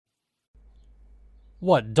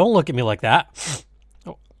What? Don't look at me like that.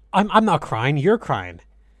 I'm not crying. You're crying.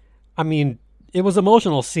 I mean, it was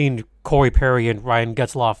emotional seeing Corey Perry and Ryan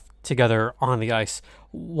Getzlaf together on the ice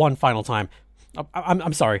one final time.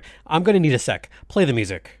 I'm sorry. I'm going to need a sec. Play the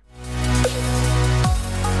music.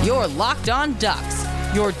 You're Locked On Ducks,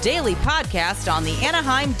 your daily podcast on the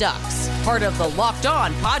Anaheim Ducks, part of the Locked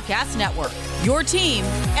On Podcast Network, your team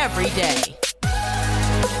every day.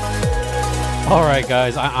 All right,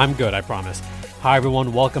 guys, I'm good, I promise. Hi,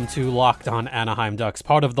 everyone. Welcome to Locked On Anaheim Ducks,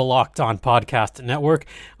 part of the Locked On Podcast Network.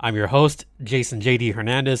 I'm your host, Jason J.D.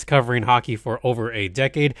 Hernandez, covering hockey for over a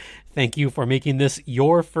decade. Thank you for making this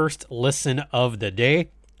your first listen of the day.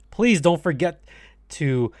 Please don't forget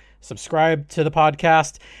to subscribe to the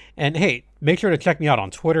podcast. And hey, make sure to check me out on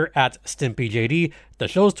Twitter at StimpyJD. The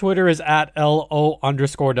show's Twitter is at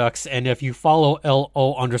LO_Ducks. And if you follow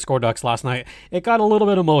LO_Ducks last night, it got a little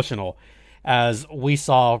bit emotional as we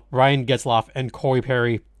saw Ryan Getzlaf and Corey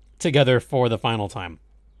Perry together for the final time.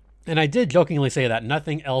 And I did jokingly say that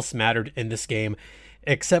nothing else mattered in this game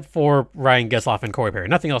except for Ryan Getzlaf and Corey Perry.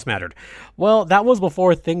 Nothing else mattered. Well, that was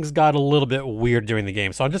before things got a little bit weird during the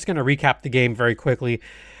game. So I'm just going to recap the game very quickly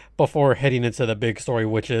before heading into the big story,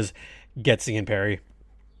 which is Getzy and Perry.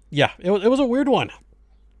 Yeah, it was a weird one.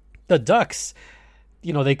 The Ducks,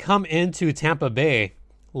 they come into Tampa Bay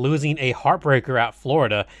losing a heartbreaker at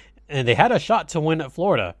Florida, and they had a shot to win at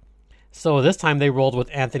Florida. So this time they rolled with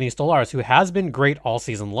Anthony Stolarz, who has been great all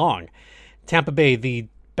season long. Tampa Bay, the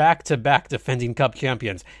back-to-back defending Cup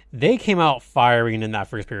champions, they came out firing in that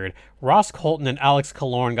first period. Ross Colton and Alex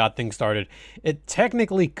Killorn got things started. It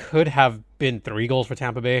technically could have been 3 goals for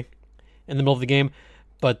Tampa Bay in the middle of the game,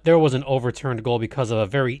 but there was an overturned goal because of a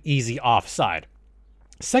very easy offside.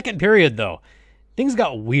 Second period, though, things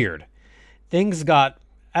got weird. Things got,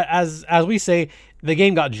 as we say, the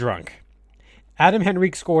game got drunk. Adam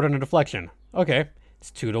Henrique scored on a deflection. Okay,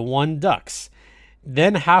 it's 2-1 Ducks.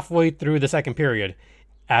 Then halfway through the second period,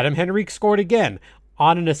 Adam Henrique scored again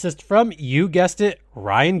on an assist from, you guessed it,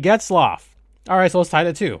 Ryan Getzlaf. All right, so it's tied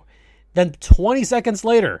at 2. Then 20 seconds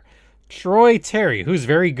later, Troy Terry, who's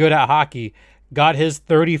very good at hockey, got his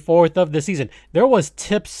 34th of the season. There was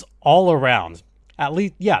tips all around. At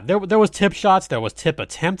least, yeah, there was tip shots, there was tip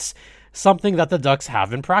attempts, something that the Ducks have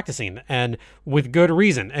been practicing, and with good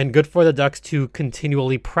reason, and good for the Ducks to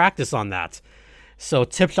continually practice on that. So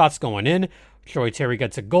tip shots going in, Troy Terry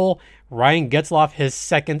gets a goal, Ryan Getzlaf his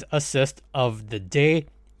second assist of the day,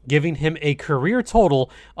 giving him a career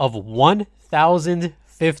total of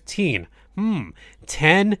 1,015.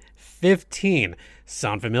 10-15.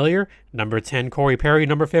 Sound familiar? Number 10, Corey Perry.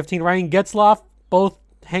 Number 15, Ryan Getzlaf. Both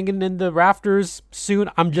hanging in the rafters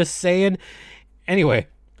soon. I'm just saying. Anyway,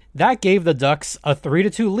 that gave the Ducks a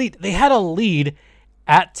 3-2 lead. They had a lead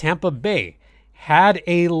at Tampa Bay. Had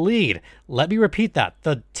a lead. Let me repeat that.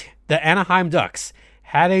 The Anaheim Ducks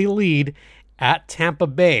had a lead at Tampa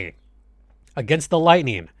Bay against the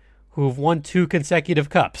Lightning, who've won 2 consecutive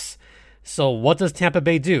cups. So what does Tampa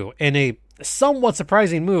Bay do? In a somewhat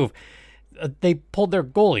surprising move, they pulled their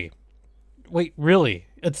goalie. Wait, really?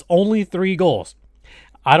 It's only 3 goals.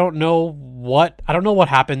 I don't know what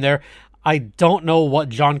happened there. I don't know what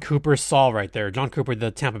John Cooper saw right there. John Cooper,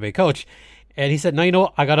 the Tampa Bay coach. And he said, no, you know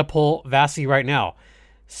what? I got to pull Vasi right now.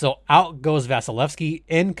 So out goes Vasilevsky.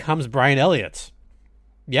 In comes Brian Elliott.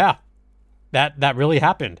 Yeah, that really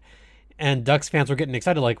happened. And Ducks fans were getting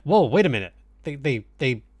excited like, whoa, wait a minute. They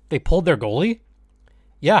pulled their goalie?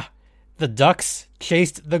 Yeah, the Ducks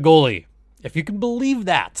chased the goalie. If you can believe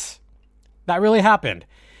that. That really happened.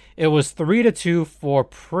 It was 3-2 for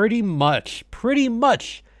pretty much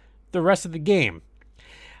the rest of the game.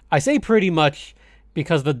 I say pretty much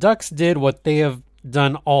because the Ducks did what they have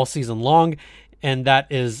done all season long, and that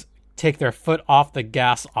is take their foot off the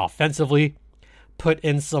gas offensively, put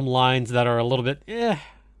in some lines that are a little bit,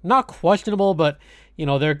 not questionable, but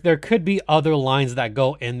there could be other lines that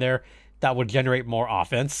go in there that would generate more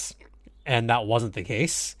offense, and that wasn't the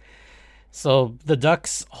case. So the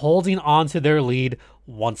Ducks holding on to their lead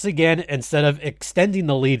once again instead of extending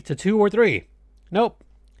the lead to 2 or 3. Nope.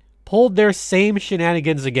 Pulled their same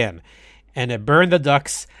shenanigans again, and it burned the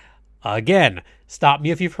Ducks again. Stop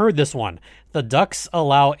me if you've heard this one. The Ducks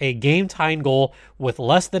allow a game-tying goal with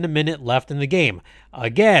less than a minute left in the game.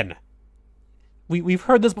 Again. We've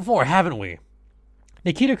heard this before, haven't we?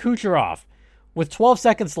 Nikita Kucherov, with 12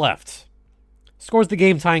 seconds left, scores the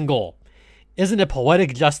game-tying goal. Isn't it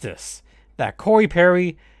poetic justice that Corey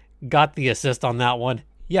Perry got the assist on that one?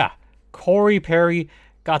 Yeah, Corey Perry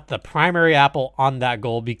got the primary apple on that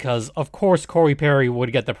goal because, of course, Corey Perry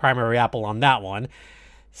would get the primary apple on that one.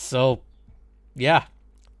 So, yeah,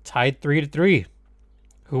 tied 3-3.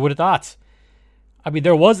 Who would have thought? I mean,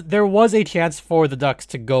 there was a chance for the Ducks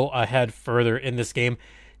to go ahead further in this game.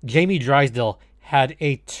 Jamie Drysdale had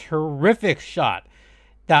a terrific shot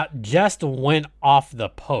that just went off the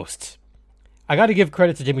post. I got to give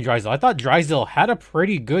credit to Jamie Drysdale. I thought Drysdale had a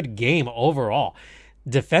pretty good game overall.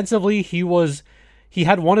 Defensively, he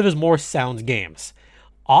had one of his more sound games.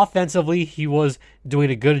 Offensively, he was doing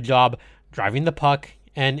a good job driving the puck,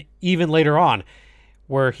 and even later on,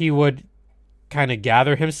 where he would kind of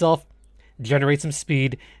gather himself, generate some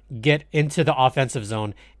speed, get into the offensive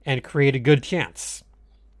zone, and create a good chance.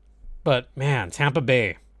 But man, Tampa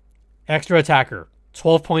Bay, extra attacker,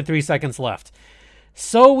 12.3 seconds left.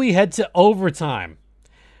 So we head to overtime.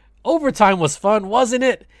 Overtime was fun, wasn't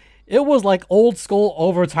it? It was like old school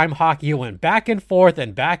overtime hockey. It went back and forth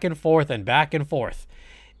and back and forth and back and forth.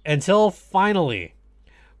 Until finally,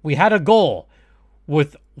 we had a goal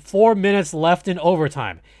with 4 minutes left in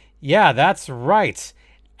overtime. Yeah, that's right.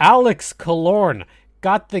 Alex Killorn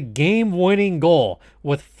got the game-winning goal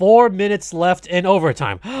with 4 minutes left in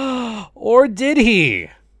overtime. Or did he?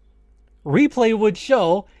 Replay would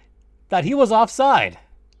show that he was offside.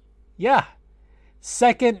 Yeah.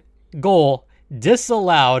 Second goal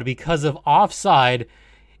disallowed because of offside,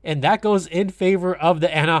 and that goes in favor of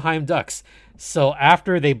the Anaheim Ducks. So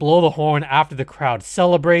after they blow the horn, after the crowd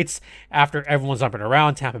celebrates, after everyone's jumping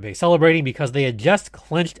around, Tampa Bay celebrating because they had just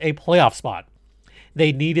clinched a playoff spot.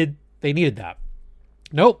 They needed that.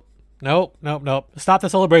 Nope. Stop the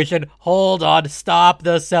celebration. Hold on. Stop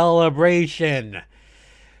the celebration.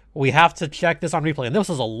 We have to check this on replay. And this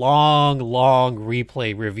was a long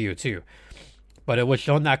replay review too. But it was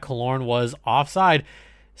shown that Killorn was offside.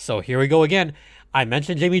 So here we go again. I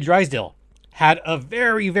mentioned Jamie Drysdale had a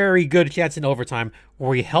very, very good chance in overtime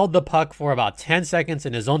where he held the puck for about 10 seconds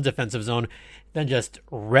in his own defensive zone, then just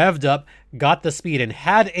revved up, got the speed, and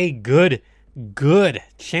had a good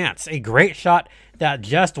chance. A great shot that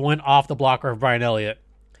just went off the blocker of Brian Elliott.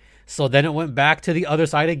 So then it went back to the other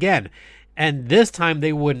side again. And this time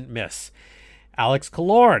they wouldn't miss. Alex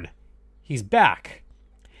Killorn, he's back.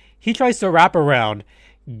 He tries to wrap around,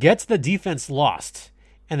 gets the defense lost.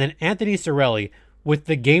 And then Anthony Cirelli with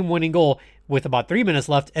the game-winning goal with about 3 minutes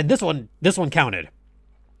left. And this one counted.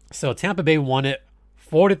 So Tampa Bay won it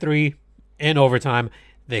 4-3 in overtime.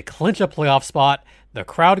 They clinch a playoff spot. The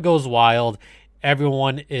crowd goes wild.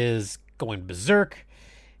 Everyone is going berserk.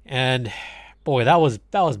 And boy, that was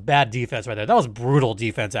bad defense right there. That was brutal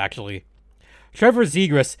defense, actually. Trevor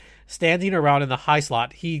Zegras standing around in the high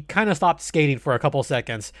slot. He kind of stopped skating for a couple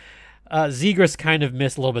seconds. Zegras kind of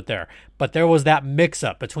missed a little bit there. But there was that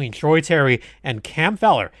mix-up between Troy Terry and Cam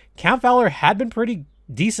Fowler. Cam Fowler had been pretty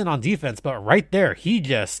decent on defense, but right there, he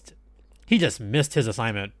just missed his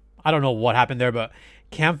assignment. I don't know what happened there, but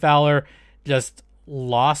Cam Fowler just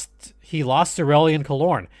lost Cirelli and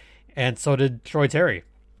Killorn, and so did Troy Terry.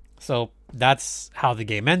 So that's how the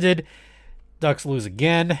game ended. Ducks lose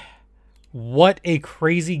again. What a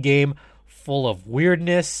crazy game full of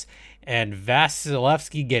weirdness and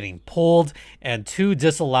Vasilevsky getting pulled and 2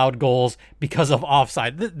 disallowed goals because of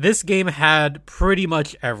offside. This game had pretty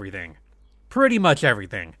much everything.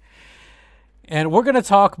 And we're going to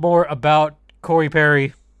talk more about Corey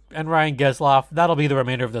Perry and Ryan Getzlaf. That'll be the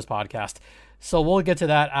remainder of this podcast. So we'll get to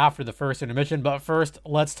that after the first intermission. But first,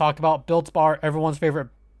 let's talk about Built Bar, everyone's favorite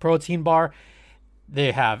protein bar.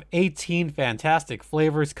 They have 18 fantastic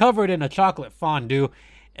flavors covered in a chocolate fondue.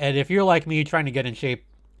 And if you're like me trying to get in shape,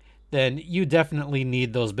 then you definitely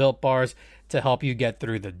need those Built Bars to help you get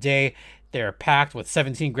through the day. They're packed with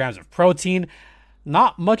 17 grams of protein,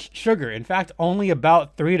 not much sugar. In fact, only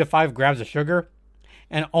about 3 to 5 grams of sugar,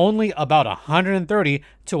 and only about 130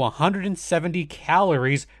 to 170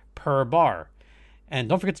 calories per bar. And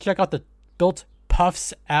don't forget to check out the Built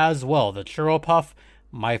Puffs as well. The Churro Puff,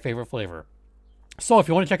 my favorite flavor. So if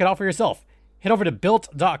you want to check it out for yourself, head over to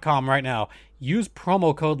Built.com right now. Use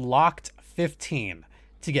promo code LOCKED15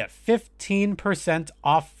 to get 15%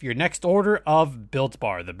 off your next order of Built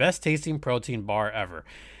Bar, the best tasting protein bar ever.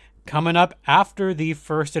 Coming up after the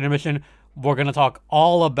first intermission, we're going to talk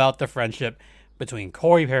all about the friendship between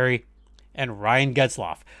Corey Perry and Ryan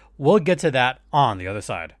Getzlaf. We'll get to that on the other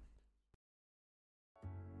side.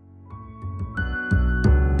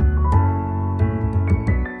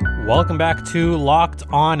 Welcome back to Locked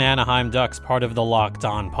On Anaheim Ducks, part of the Locked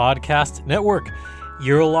On Podcast Network.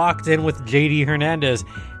 You're locked in with JD Hernandez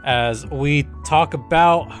as we talk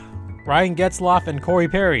about Ryan Getzlaf and Corey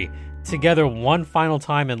Perry together one final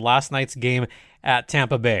time in last night's game at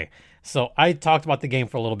Tampa Bay. So I talked about the game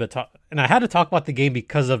for a little bit, and I had to talk about the game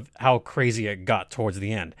because of how crazy it got towards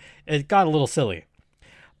the end. It got a little silly.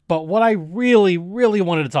 But what I really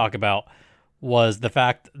wanted to talk about was the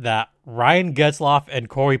fact that Ryan Getzlaf and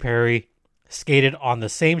Corey Perry skated on the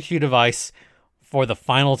same sheet of ice for the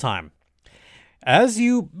final time. As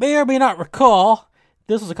you may or may not recall,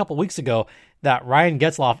 this was a couple weeks ago that Ryan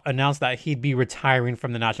Getzlaf announced that he'd be retiring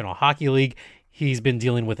from the National Hockey League. He's been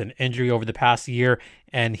dealing with an injury over the past year,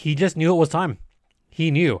 and he just knew it was time.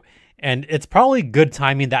 He knew. And it's probably good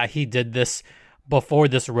timing that he did this before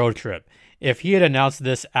this road trip. If he had announced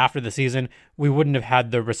this after the season, we wouldn't have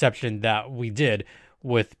had the reception that we did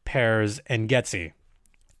with Pears and Getzy.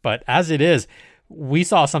 But as it is, we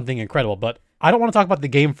saw something incredible. But I don't want to talk about the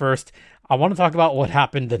game first. I want to talk about what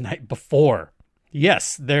happened the night before.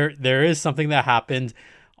 Yes, there is something that happened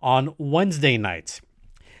on Wednesday night.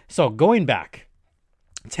 So going back,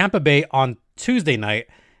 Tampa Bay on Tuesday night,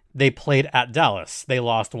 they played at Dallas. They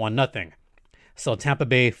lost 1-0. So Tampa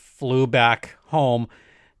Bay flew back home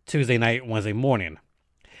Tuesday night, Wednesday morning.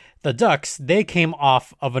 The Ducks, they came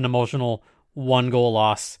off of an emotional 1-goal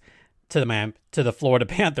loss to the Florida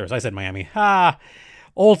Panthers. I said Miami.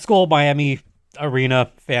 Old school Miami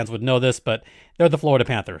arena fans would know this, but they're the Florida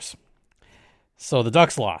Panthers. So the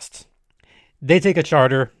Ducks lost. They take a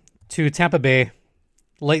charter to Tampa Bay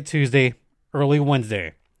late Tuesday, early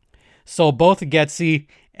Wednesday. So both Getzy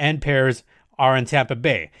and Pears are in Tampa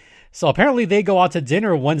Bay. So apparently they go out to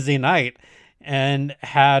dinner Wednesday night and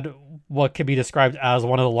had what could be described as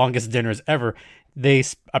one of the longest dinners ever. They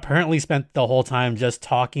apparently spent the whole time just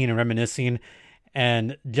talking and reminiscing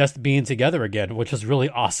and just being together again, which was really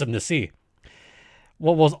awesome to see.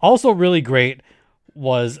 What was also really great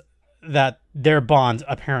was that their bond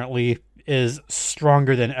apparently is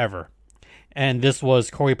stronger than ever. And this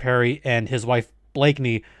was Corey Perry and his wife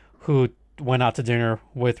Blakeney, who went out to dinner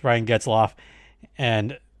with Ryan Getzlaf,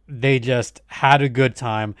 and they just had a good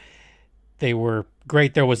time. They were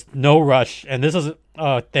great. There was no rush. And this is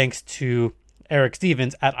thanks to Eric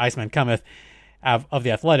Stevens at Iceman Cometh of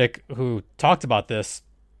The Athletic, who talked about this.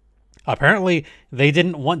 Apparently, they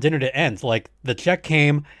didn't want dinner to end. Like, the check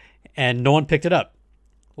came and no one picked it up.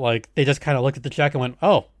 Like, they just kind of looked at the check and went,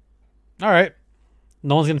 oh, all right,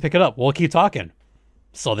 no one's going to pick it up. We'll keep talking.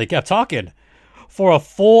 So they kept talking for a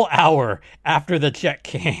full hour after the check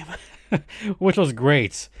came, which was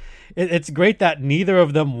great. It's great that neither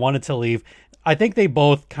of them wanted to leave. I think they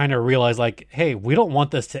both kind of realized, like, hey, we don't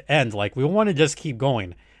want this to end. Like, we want to just keep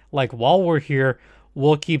going. Like, while we're here,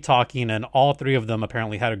 we'll keep talking. And all three of them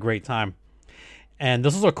apparently had a great time. And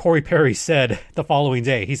this is what Corey Perry said the following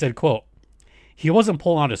day. He said, quote, "He wasn't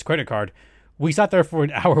pulling out his credit card. We sat there for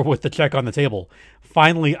an hour with the check on the table.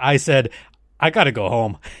 Finally, I said, I got to go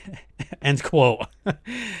home." End quote.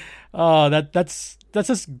 That's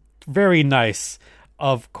just very nice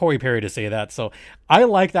of Corey Perry to say that. So I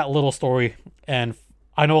like that little story. And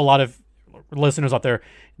I know a lot of listeners out there,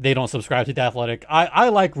 they don't subscribe to The Athletic. I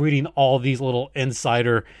like reading all these little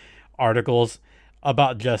insider articles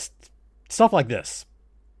about just stuff like this.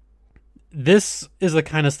 This is the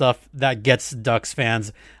kind of stuff that gets Ducks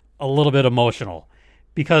fans a little bit emotional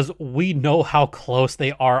because we know how close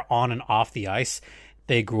they are on and off the ice.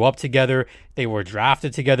 They grew up together. They were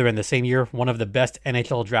drafted together in the same year. One of the best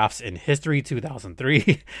NHL drafts in history, 2003.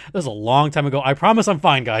 This is a long time ago. I promise I'm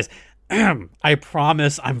fine, guys. I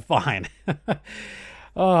promise I'm fine.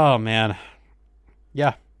 Oh, man.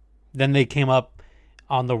 Yeah. Then they came up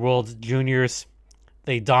on the World Juniors.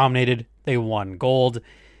 They dominated. They won gold.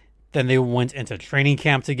 Then they went into training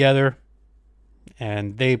camp together.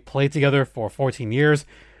 And they played together for 14 years.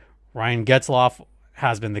 Ryan Getzlaf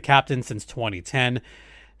has been the captain since 2010.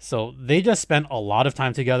 So they just spent a lot of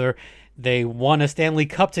time together. They won a Stanley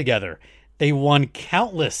Cup together. They won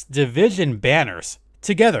countless division banners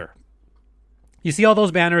together. You see all those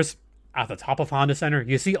banners at the top of Honda Center?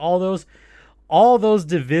 You see all those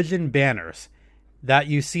division banners that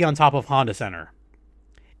you see on top of Honda Center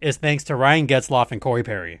is thanks to Ryan Getzlaf and Corey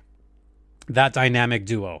Perry. That dynamic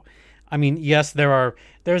duo. I mean, yes,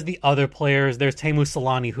 there's the other players. There's Teemu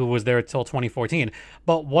Selanne, who was there till 2014.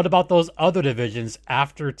 But what about those other divisions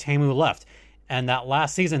after Teemu left? And that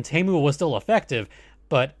last season, Teemu was still effective,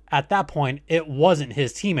 but at that point, it wasn't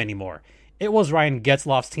his team anymore. It was Ryan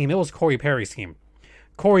Getzlaf's team. It was Corey Perry's team.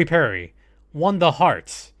 Corey Perry won the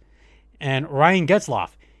Hart. And Ryan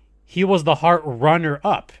Getzlaf, he was the Hart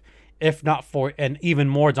runner-up, if not for an even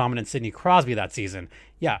more dominant Sidney Crosby that season.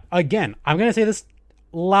 Yeah, again, I'm going to say this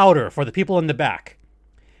louder for the people in the back.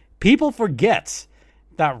 People forget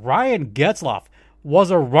that Ryan Getzlaf was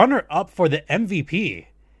a runner-up for the MVP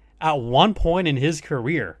at one point in his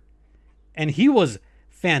career. And he was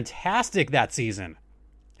fantastic that season,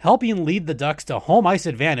 helping lead the Ducks to home ice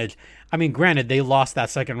advantage. I mean, granted, they lost that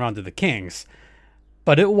second round to the Kings,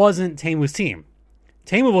 but it wasn't Teemu's team.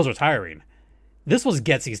 Teemu was retiring. This was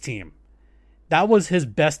Getzy's team. That was his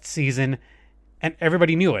best season, and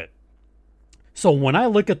everybody knew it. So when I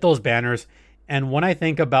look at those banners, and when I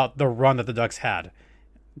think about the run that the Ducks had,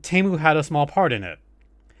 Teemu had a small part in it.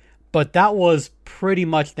 But that was pretty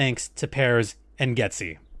much thanks to Pears and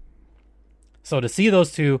Getsy. So to see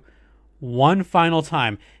those two one final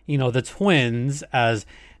time, the twins, as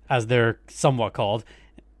they're somewhat called,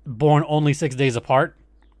 born only 6 days apart,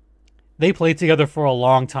 they played together for a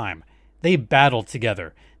long time. They battled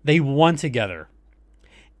together. They won together.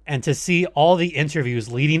 And to see all the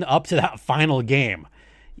interviews leading up to that final game,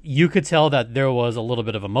 you could tell that there was a little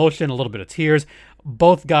bit of emotion, a little bit of tears.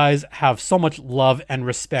 Both guys have so much love and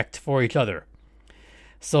respect for each other.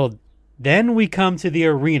 So then we come to the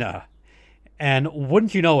arena, and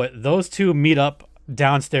wouldn't you know it, those two meet up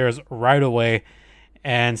downstairs right away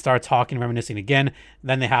and start talking, reminiscing again.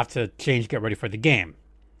 Then they have to change, get ready for the game.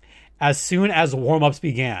 As soon as warm-ups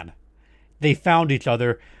began, they found each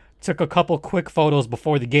other, took a couple quick photos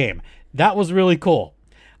before the game. That was really cool.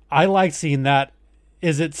 I liked seeing that.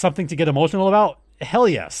 Is it something to get emotional about? Hell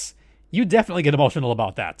yes. You definitely get emotional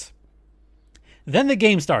about that. Then the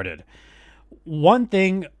game started. One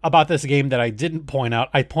thing about this game that I didn't point out,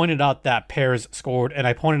 I pointed out that Pears scored, and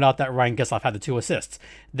I pointed out that Ryan Getzlaf had the 2 assists.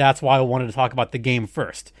 That's why I wanted to talk about the game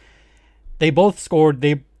first. They both scored.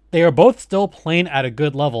 They are both still playing at a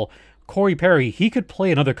good level. Corey Perry, he could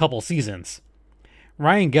play another couple seasons.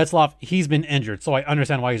 Ryan Getzlaf, he's been injured, so I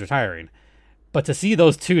understand why he's retiring. But to see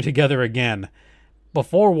those two together again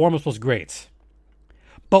before warm-ups was great.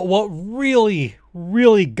 But what really,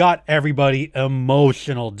 really got everybody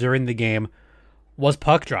emotional during the game was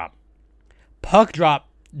puck drop. Puck drop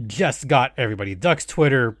just got everybody. Ducks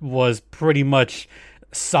Twitter was pretty much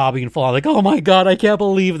sobbing full on, like, oh my God, I can't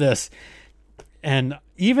believe this. And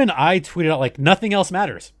even I tweeted out, like, nothing else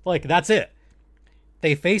matters. Like, that's it.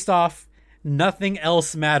 They faced off. Nothing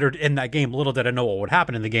else mattered in that game. Little did I know what would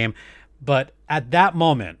happen in the game. But at that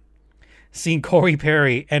moment, seeing Corey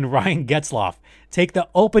Perry and Ryan Getzlaf take the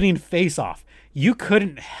opening face-off, you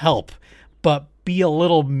couldn't help but be a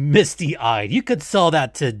little misty-eyed. You could sell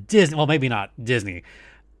that to Disney. Well, maybe not Disney.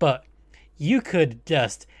 But you could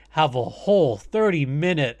just have a whole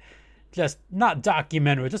 30-minute, just not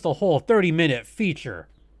documentary, just a whole 30-minute feature.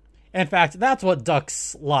 In fact, that's what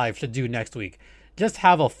Ducks Live should do next week. Just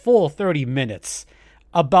have a full 30 minutes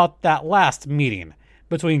about that last meeting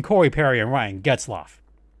between Corey Perry and Ryan Getzlaf.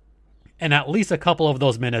 And at least a couple of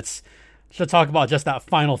those minutes should talk about just that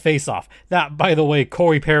final face-off. That, by the way,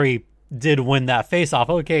 Corey Perry did win that face-off.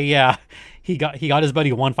 Okay, yeah, he got his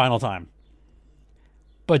buddy one final time.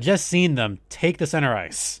 But just seeing them take the center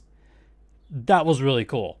ice, that was really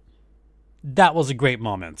cool. That was a great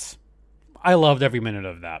moment. I loved every minute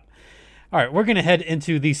of that. All right, we're going to head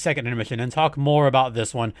into the second intermission and talk more about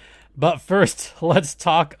this one. But first, let's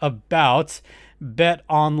talk about Bet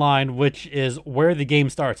Online, which is where the game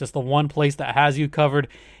starts. It's the one place that has you covered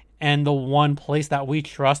and the one place that we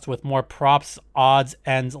trust with more props, odds,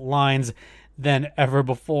 and lines than ever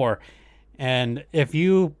before. And if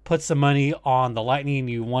you put some money on the Lightning,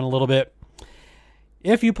 you won a little bit.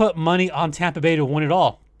 If you put money on Tampa Bay to win it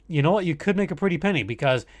all, you know what? You could make a pretty penny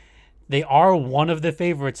because they are one of the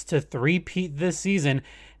favorites to three-peat this season.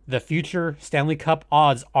 The future Stanley Cup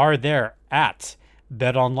odds are there at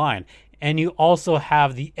Bet Online. And you also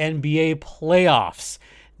have the NBA playoffs.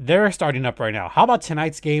 They're starting up right now. How about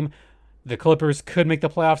tonight's game? The Clippers could make the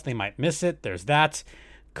playoffs. They might miss it. There's that.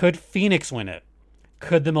 Could Phoenix win it?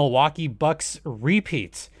 Could the Milwaukee Bucks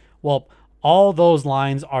repeat? Well, all those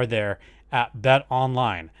lines are there at Bet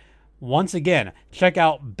Online. Once again, check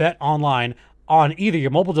out Bet Online on either your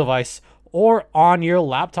mobile device or on your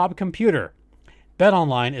laptop computer. Bet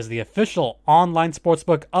Online is the official online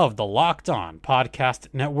sportsbook of the Locked On Podcast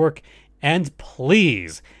Network. And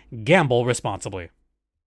please gamble responsibly.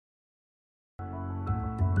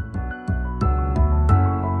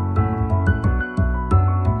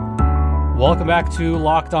 Welcome back to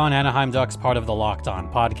Locked On Anaheim Ducks, part of the Locked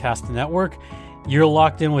On Podcast Network. You're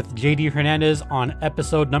locked in with JD Hernandez on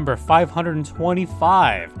episode number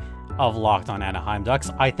 525 of Locked On Anaheim Ducks.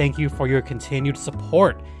 I thank you for your continued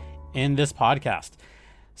support in this podcast.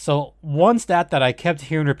 So one stat that I kept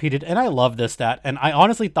hearing repeated, and I love this stat, and I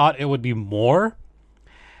honestly thought it would be more,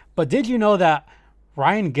 but did you know that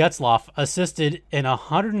Ryan Getzlaf assisted in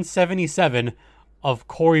 177 of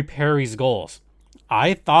Corey Perry's goals?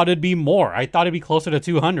 I thought it'd be more. I thought it'd be closer to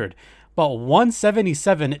 200. But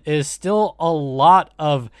 177 is still a lot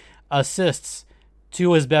of assists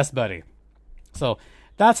to his best buddy. So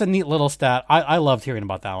that's a neat little stat. I loved hearing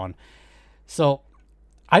about that one. So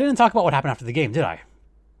I didn't talk about what happened after the game, did I?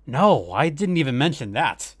 No, I didn't even mention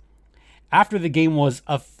that. after the game was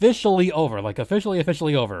officially over, like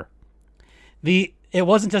officially over, it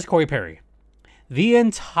wasn't just Corey Perry. The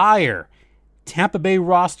entire Tampa Bay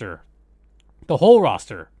roster, the whole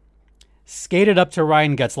roster, skated up to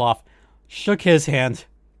Ryan Getzlaf, shook his hand,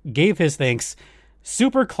 gave his thanks.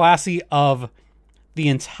 Super classy of the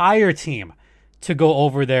entire team to go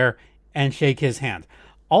over there and shake his hand.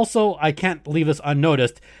 Also, I can't leave this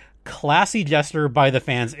unnoticed, classy gesture by the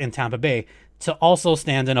fans in Tampa Bay to also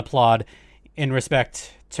stand and applaud in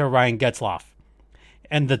respect to Ryan Getzlaf.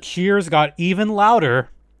 And the cheers got even louder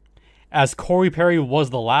as Corey Perry was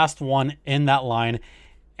the last one in that line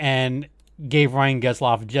and gave Ryan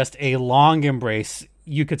Getzlaf just a long embrace.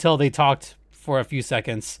 You could tell they talked for a few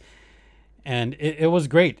seconds, and it was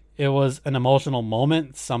great. It was an emotional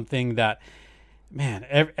moment, something that, man,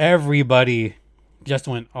 everybody just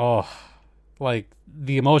went, oh, like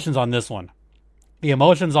the emotions on this one. The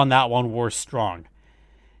emotions on that one were strong.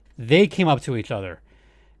 They came up to each other.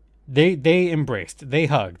 They embraced. They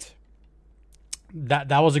hugged.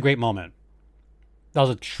 That was a great moment. That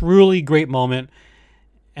was a truly great moment,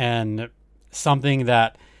 and something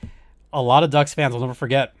that a lot of Ducks fans will never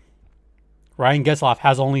forget. Ryan Getzlaf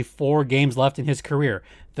has only 4 games left in his career.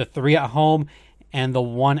 The 3 at home and the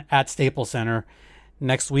 1 at Staples Center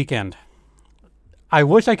next weekend. I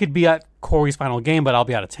wish I could be at Corey's final game, but I'll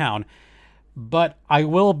be out of town. But I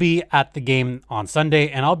will be at the game on Sunday,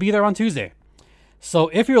 and I'll be there on Tuesday. So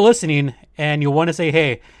if you're listening and you want to say,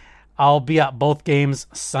 hey, I'll be at both games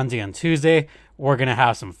Sunday and Tuesday, we're going to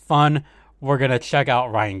have some fun. We're going to check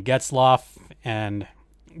out Ryan Getzlaf, and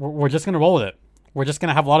we're just going to roll with it. We're just going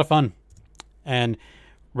to have a lot of fun and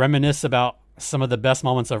reminisce about some of the best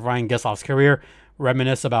moments of Ryan Getzlaf's career,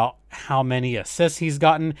 reminisce about how many assists he's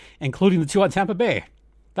gotten, including the 2 at Tampa Bay.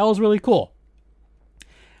 That was really cool.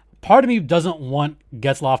 Part of me doesn't want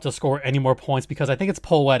Getzlaf to score any more points because I think it's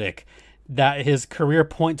poetic that his career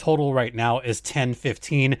point total right now is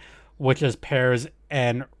 10-15, which is Pear's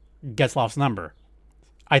and Getzlaf's number.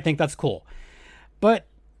 I think that's cool. But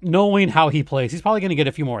knowing how he plays, he's probably going to get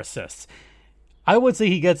a few more assists. I would say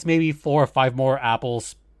he gets maybe 4 or 5 more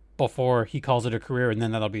apples before he calls it a career, and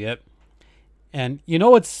then that'll be it. And you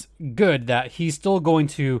know it's good that he's still going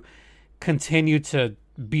to continue to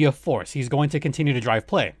be a force. He's going to continue to drive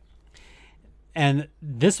play. And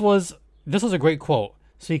this was a great quote,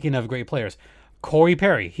 speaking of great players. Corey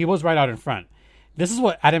Perry, he was right out in front. This is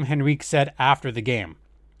what Adam Henrique said after the game.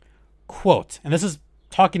 Quote, and this is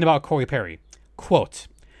talking about Corey Perry. Quote,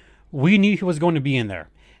 "We knew he was going to be in there.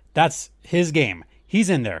 That's his game. He's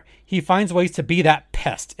in there. He finds ways to be that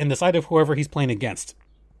pest in the sight of whoever he's playing against.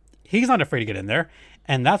 He's not afraid to get in there,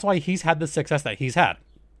 and that's why he's had the success that he's had."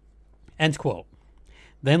 End quote.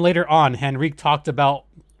 Then later on, Henrique talked about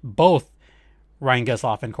both Ryan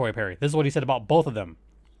Getzlaf and Corey Perry. This is what he said about both of them.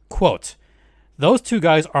 Quote, "Those 2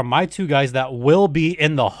 guys are my 2 guys that will be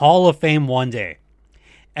in the Hall of Fame one day.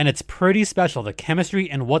 And it's pretty special, the chemistry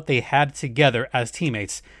and what they had together as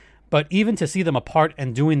teammates. But even to see them apart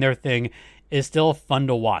and doing their thing is still fun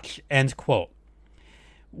to watch." End quote.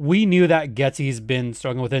 We knew that Getsy's been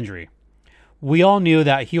struggling with injury. We all knew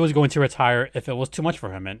that he was going to retire if it was too much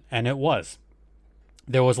for him, and it was.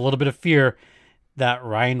 There was a little bit of fear that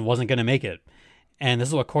Ryan wasn't going to make it. And this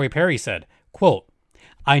is what Corey Perry said. Quote,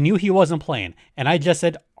 "I knew he wasn't playing, and I just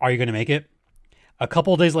said, 'Are you going to make it?' A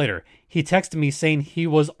couple of days later, he texted me saying he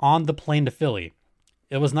was on the plane to Philly.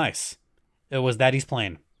 It was nice. It was that he's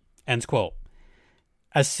playing." End quote.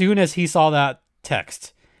 As soon as he saw that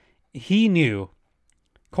text,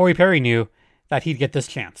 Corey Perry knew that he'd get this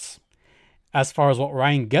chance. As far as what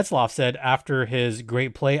Ryan Getzlaf said after his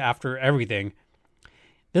great play, after everything,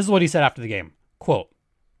 this is what he said after the game. Quote,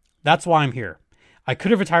 "That's why I'm here. I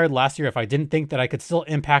could have retired last year if I didn't think that I could still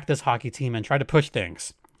impact this hockey team and try to push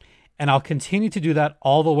things. And I'll continue to do that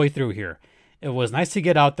all the way through here. It was nice to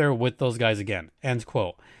get out there with those guys again." End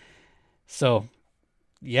quote. So,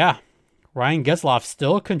 yeah, Ryan Getzlaf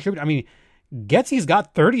still contributed. I mean, Getsy's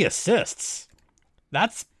got 30 assists.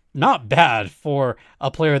 That's not bad for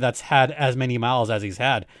a player that's had as many miles as he's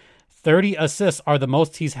had. 30 assists are the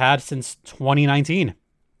most he's had since 2019.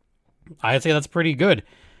 I'd say that's pretty good.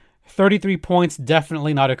 33 points,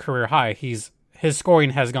 definitely not a career high. His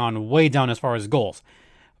scoring has gone way down as far as goals.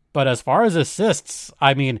 But as far as assists,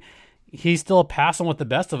 I mean, he's still passing with the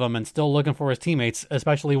best of them and still looking for his teammates,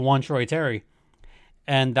 especially one Troy Terry.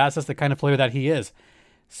 And that's just the kind of player that he is.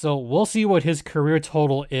 So we'll see what his career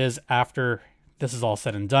total is after this is all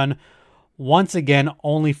said and done. Once again,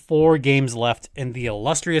 only 4 games left in the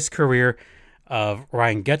illustrious career of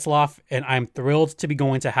Ryan Getzlaf, and I'm thrilled to be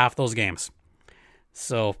going to half those games.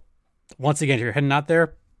 So once again, if you're heading out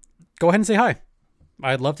there, go ahead and say hi.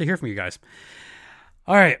 I'd love to hear from you guys.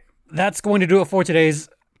 All right, that's going to do it for today's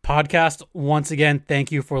podcast. Once again,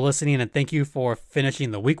 thank you for listening and thank you for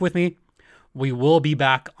finishing the week with me. We will be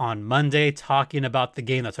back on Monday talking about the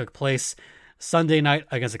game that took place Sunday night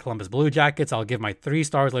against the Columbus Blue Jackets. I'll give my 3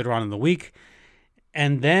 stars later on in the week.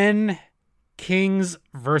 And then Kings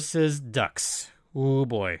versus Ducks. Oh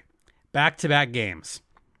boy. Back-to-back games.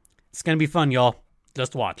 It's going to be fun, y'all.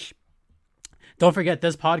 Just watch. Don't forget,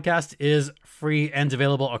 this podcast is free and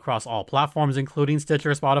available across all platforms, including Stitcher,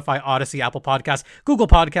 Spotify, Odyssey, Apple Podcasts, Google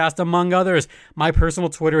Podcasts, among others. My personal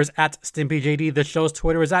Twitter is at StimpyJD. The show's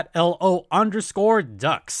Twitter is at LO_Ducks.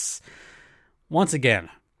 Once again,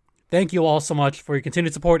 thank you all so much for your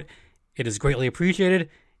continued support. It is greatly appreciated,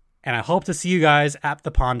 and I hope to see you guys at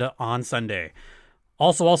the Ponda on Sunday.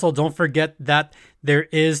 Also, don't forget that there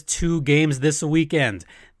is 2 games this weekend.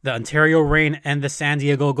 The Ontario Reign and the San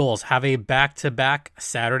Diego Gulls have a back-to-back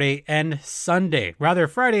Saturday and Sunday. Rather,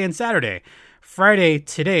 Friday and Saturday. Friday,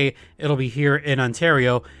 today, it'll be here in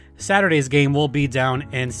Ontario. Saturday's game will be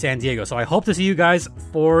down in San Diego. So I hope to see you guys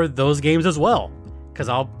for those games as well, because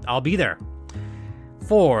I'll be there.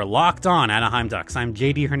 For Locked On Anaheim Ducks, I'm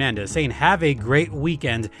JD Hernandez saying have a great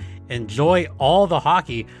weekend. Enjoy all the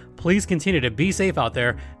hockey. Please continue to be safe out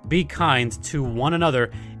there, be kind to one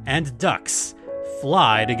another, and Ducks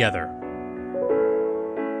fly together.